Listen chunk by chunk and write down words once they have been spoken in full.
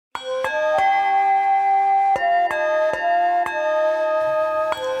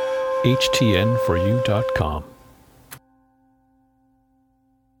HTN4U.com.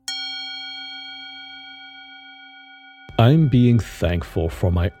 I'm being thankful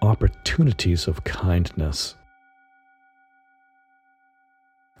for my opportunities of kindness.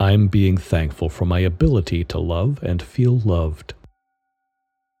 I'm being thankful for my ability to love and feel loved.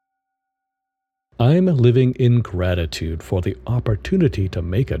 I'm living in gratitude for the opportunity to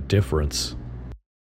make a difference.